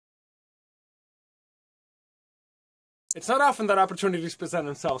It's not often that opportunities present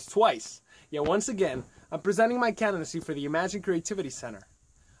themselves twice, yet once again, I'm presenting my candidacy for the Imagine Creativity Center.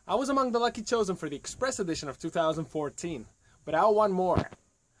 I was among the lucky chosen for the Express edition of 2014, but I want more.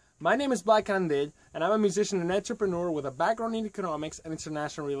 My name is Blai Carandell, and I'm a musician and entrepreneur with a background in economics and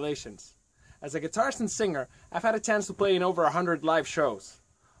international relations. As a guitarist and singer, I've had a chance to play in over 100 live shows.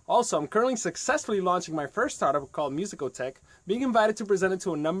 Also, I'm currently successfully launching my first startup called Musicotech, being invited to present it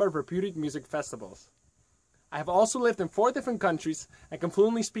to a number of reputed music festivals. I have also lived in 4 different countries and can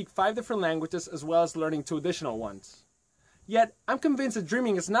fluently speak 5 different languages as well as learning 2 additional ones. Yet, I'm convinced that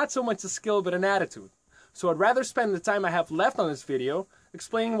dreaming is not so much a skill but an attitude, so I'd rather spend the time I have left on this video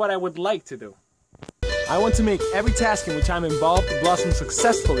explaining what I would like to do. I want to make every task in which I'm involved blossom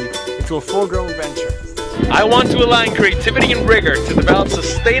successfully into a full-grown venture. I want to align creativity and rigor to develop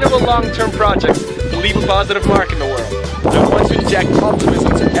sustainable long-term projects to leave a positive mark in the world. I want to inject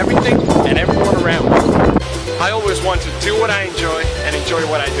optimism to everything and everyone around me. I always want to do what I enjoy and enjoy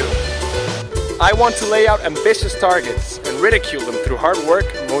what I do. I want to lay out ambitious targets and ridicule them through hard work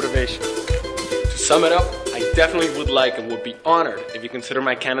and motivation. To sum it up, I definitely would like and would be honored if you consider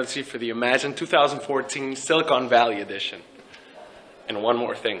my candidacy for the Imagine 2014 Silicon Valley edition. And one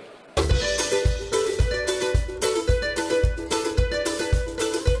more thing.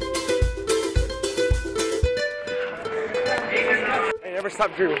 I never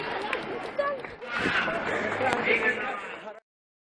stop dreaming.